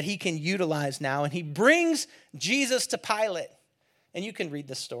that he can utilize now, and he brings Jesus to Pilate. And you can read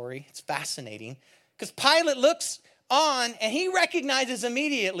the story. It's fascinating. Because Pilate looks on, and he recognizes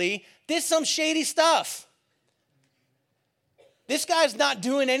immediately, this is some shady stuff. This guy's not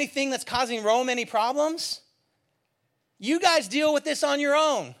doing anything that's causing Rome any problems. You guys deal with this on your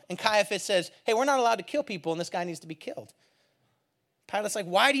own. And Caiaphas says, hey, we're not allowed to kill people, and this guy needs to be killed. Pilate's like,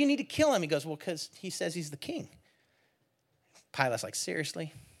 why do you need to kill him? He goes, well, because he says he's the king. Pilate's like,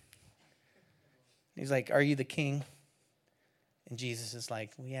 seriously? He's like, are you the king? And Jesus is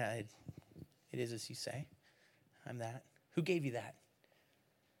like, well, yeah, it is as you say. I'm that. Who gave you that?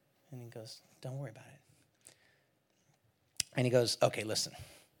 And he goes, don't worry about it. And he goes, okay, listen,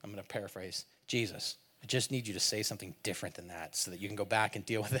 I'm going to paraphrase. Jesus, I just need you to say something different than that so that you can go back and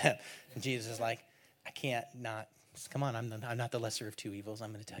deal with them. And Jesus is like, I can't not. Come on, I'm not the lesser of two evils.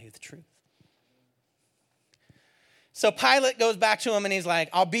 I'm going to tell you the truth. So Pilate goes back to him and he's like,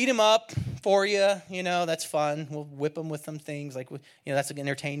 I'll beat him up for you. You know, that's fun. We'll whip him with some things. Like, you know, that's an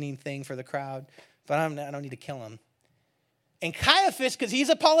entertaining thing for the crowd. But I don't need to kill him. And Caiaphas, because he's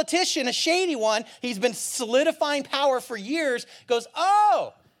a politician, a shady one, he's been solidifying power for years, goes,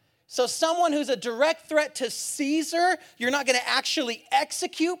 oh, so someone who's a direct threat to Caesar, you're not going to actually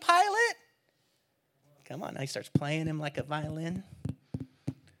execute Pilate? Come on, now he starts playing him like a violin.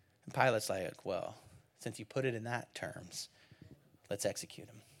 And Pilate's like, well, since you put it in that terms, let's execute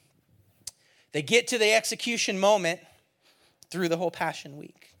him. They get to the execution moment through the whole Passion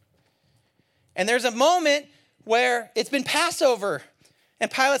Week. And there's a moment where it's been Passover. And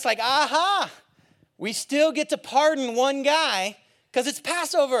Pilate's like, aha, we still get to pardon one guy because it's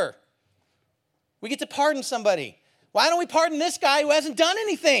Passover. We get to pardon somebody. Why don't we pardon this guy who hasn't done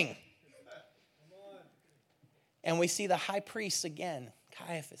anything? And we see the high priest again,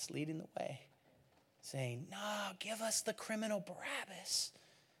 Caiaphas, leading the way, saying, no, give us the criminal Barabbas.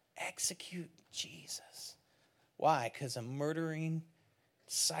 Execute Jesus. Why? Because a murdering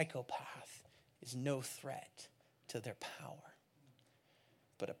psychopath is no threat to their power.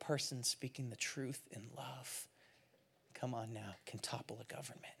 But a person speaking the truth in love, come on now, can topple a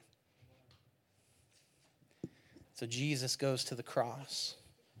government. So Jesus goes to the cross.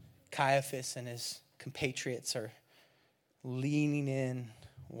 Caiaphas and his compatriots are leaning in,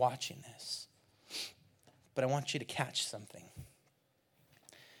 watching this. But I want you to catch something.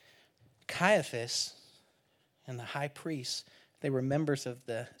 Caiaphas and the high priests, they were members of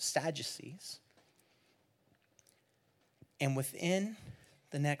the Sadducees. And within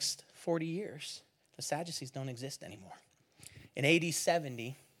the next 40 years, the Sadducees don't exist anymore. In AD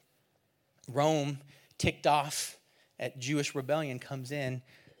 70, Rome, ticked off at Jewish rebellion, comes in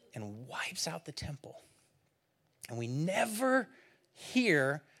and wipes out the temple. And we never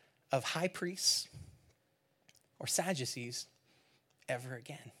hear of high priests or Sadducees ever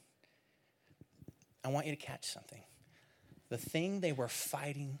again. I want you to catch something. The thing they were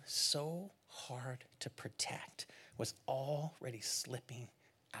fighting so hard to protect was already slipping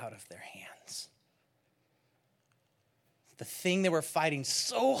out of their hands. The thing they were fighting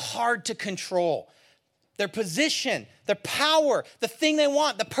so hard to control, their position, their power, the thing they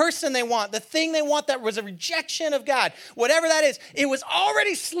want, the person they want, the thing they want that was a rejection of God, whatever that is, it was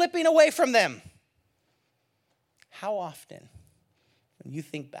already slipping away from them. How often, when you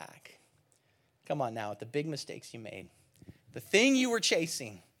think back, come on now, at the big mistakes you made, the thing you were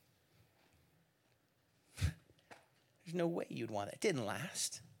chasing, there's no way you'd want it. It didn't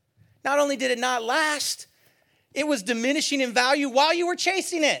last. Not only did it not last, it was diminishing in value while you were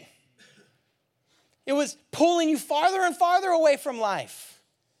chasing it. It was pulling you farther and farther away from life.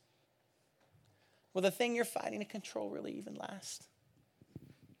 Will the thing you're fighting to control really even last?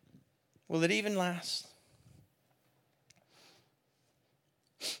 Will it even last?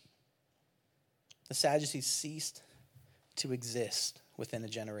 The Sadducees ceased to exist within a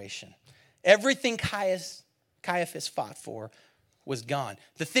generation. Everything Caiaphas fought for was gone.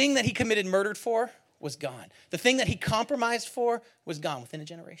 The thing that he committed murder for was gone. The thing that he compromised for was gone within a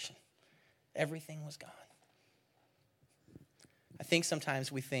generation. Everything was gone. I think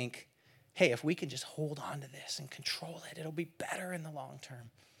sometimes we think, hey, if we can just hold on to this and control it, it'll be better in the long term.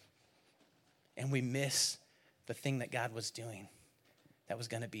 And we miss the thing that God was doing that was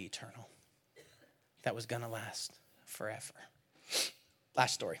going to be eternal, that was going to last forever.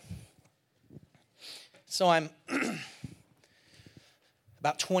 Last story. So I'm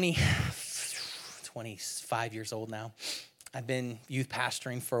about 25 years old now. I've been youth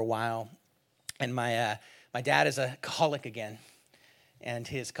pastoring for a while. And my dad is a Catholic again. And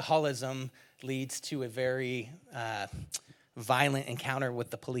his Catholicism leads to a very violent encounter with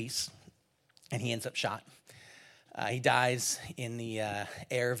the police. And he ends up shot. He dies in the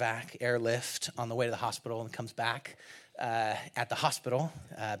airlift on the way to the hospital and comes back at the hospital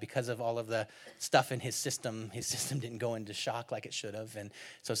because of all of the stuff in his system. His system didn't go into shock like it should have. And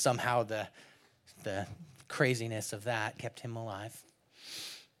so somehow the craziness of that kept him alive.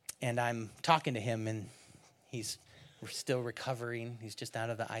 And I'm talking to him, and he's still recovering. He's just out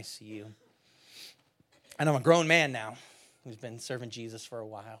of the ICU. And I'm a grown man now who's been serving Jesus for a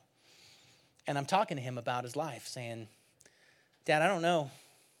while. And I'm talking to him about his life, saying, Dad, I don't know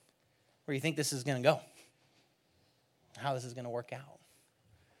where you think this is going to go, how this is going to work out.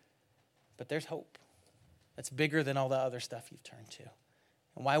 But there's hope that's bigger than all the other stuff you've turned to.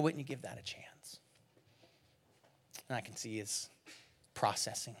 And why wouldn't you give that a chance? And I can see his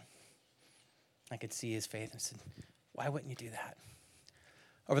processing. I could see his faith, and I said, why wouldn't you do that?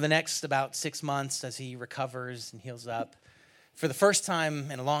 Over the next about 6 months, as he recovers and heals up, for the first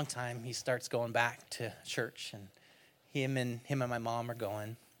time in a long time, he starts going back to church, and him and my mom are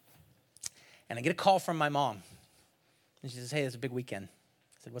going. And I get a call from my mom, and she says, hey, it's a big weekend.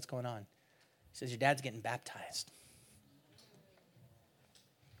 I said, what's going on? She says, your dad's getting baptized.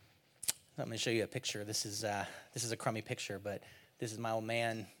 I'm going to show you a picture. This is a crummy picture, but this is my old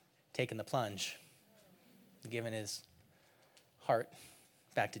man taking the plunge, giving his heart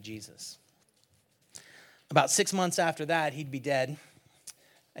back to Jesus. About 6 months after that, he'd be dead.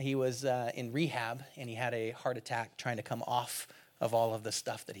 He was in rehab, and he had a heart attack trying to come off of all of the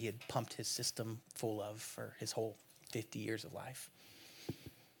stuff that he had pumped his system full of for his whole 50 years of life.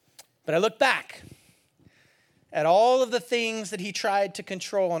 But I look back at all of the things that he tried to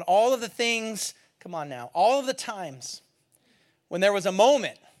control, and all of the things, come on now, all of the times when there was a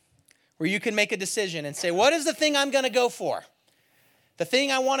moment where you can make a decision and say, what is the thing I'm going to go for? The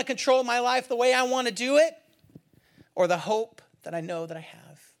thing I want to control my life the way I want to do it, or the hope that I know that I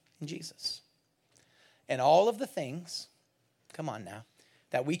have in Jesus? And all of the things, come on now,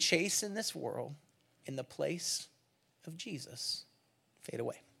 that we chase in this world in the place of Jesus fade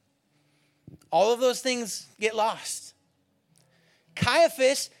away. All of those things get lost.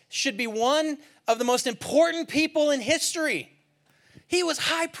 Caiaphas should be one of the most important people in history. He was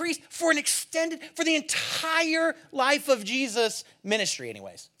high priest for the entire life of Jesus' ministry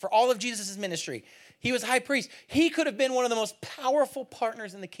anyways. For all of Jesus' ministry, he was high priest. He could have been one of the most powerful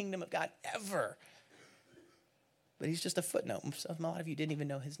partners in the kingdom of God ever. But he's just a footnote. A lot of you didn't even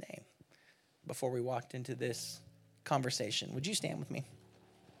know his name before we walked into this conversation. Would you stand with me?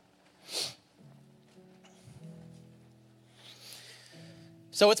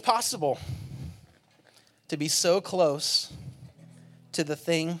 So it's possible to be so close to the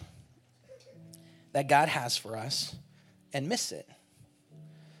thing that God has for us and miss it.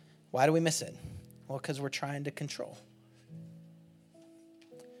 Why do we miss it? Well, because we're trying to control.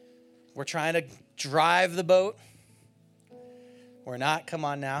 We're trying to drive the boat. We're not, come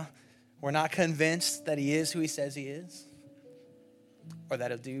on now, we're not convinced that he is who he says he is, or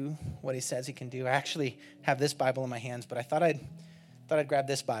that he'll do what he says he can do. I actually have this Bible in my hands, but I thought I'd grab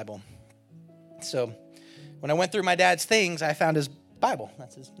this Bible. So when I went through my dad's things, I found his Bible.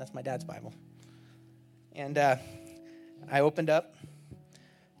 That's my dad's Bible. And I opened up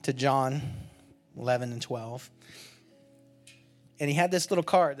to John 11 and 12. And he had this little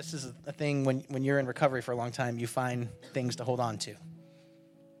card. This is a thing when you're in recovery for a long time, you find things to hold on to.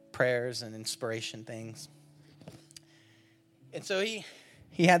 Prayers and inspiration things. And so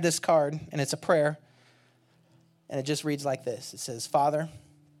he had this card, and it's a prayer. And it just reads like this. It says, Father,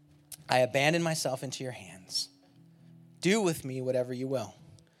 I abandon myself into your hands. Do with me whatever you will.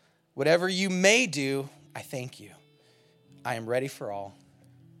 Whatever you may do, I thank you. I am ready for all.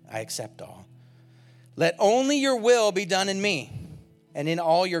 I accept all. Let only your will be done in me and in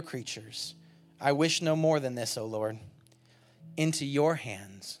all your creatures. I wish no more than this, O Lord. Into your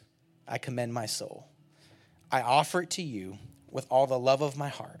hands I commend my soul. I offer it to you with all the love of my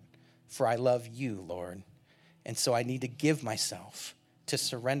heart, for I love you, Lord. And so I need to give myself, to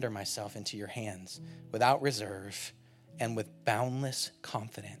surrender myself into your hands without reserve and with boundless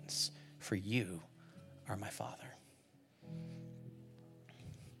confidence, for you are my Father.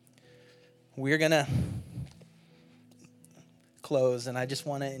 We're going to close, and I just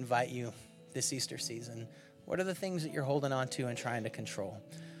want to invite you this Easter season. What are the things that you're holding on to and trying to control?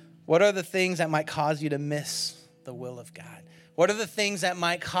 What are the things that might cause you to miss the will of God? What are the things that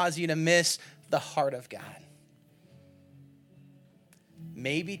might cause you to miss the heart of God?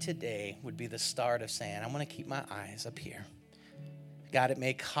 Maybe today would be the start of saying, I'm going to keep my eyes up here. God, it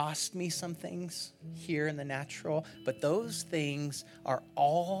may cost me some things here in the natural, but those things are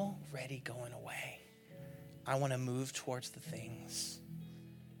already going away. I want to move towards the things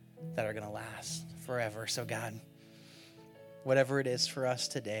that are going to last forever. So God, whatever it is for us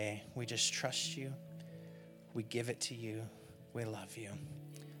today, we just trust you. We give it to you. We love you.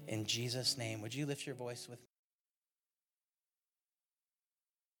 In Jesus' name, would you lift your voice with me?